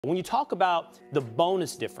When you talk about the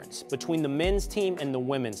bonus difference between the men's team and the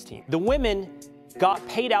women's team, the women got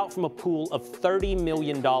paid out from a pool of $30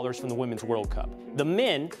 million from the Women's World Cup. The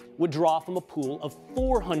men would draw from a pool of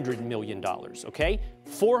 $400 million, okay?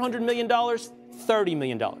 $400 million, $30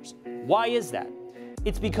 million. Why is that?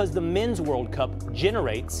 It's because the Men's World Cup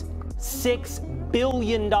generates $6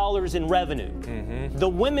 billion in revenue. The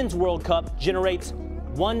Women's World Cup generates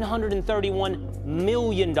 $131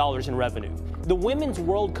 million in revenue. The Women's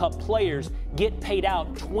World Cup players get paid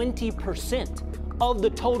out 20% of the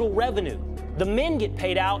total revenue. The men get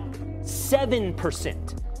paid out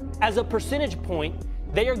 7%. As a percentage point,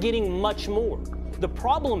 they are getting much more. The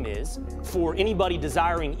problem is, for anybody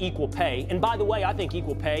desiring equal pay, and by the way, I think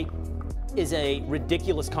equal pay is a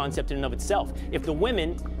ridiculous concept in and of itself. If the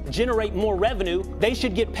women generate more revenue, they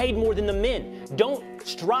should get paid more than the men. Don't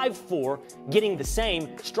strive for getting the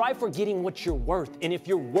same, strive for getting what you're worth. And if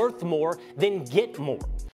you're worth more, then get more.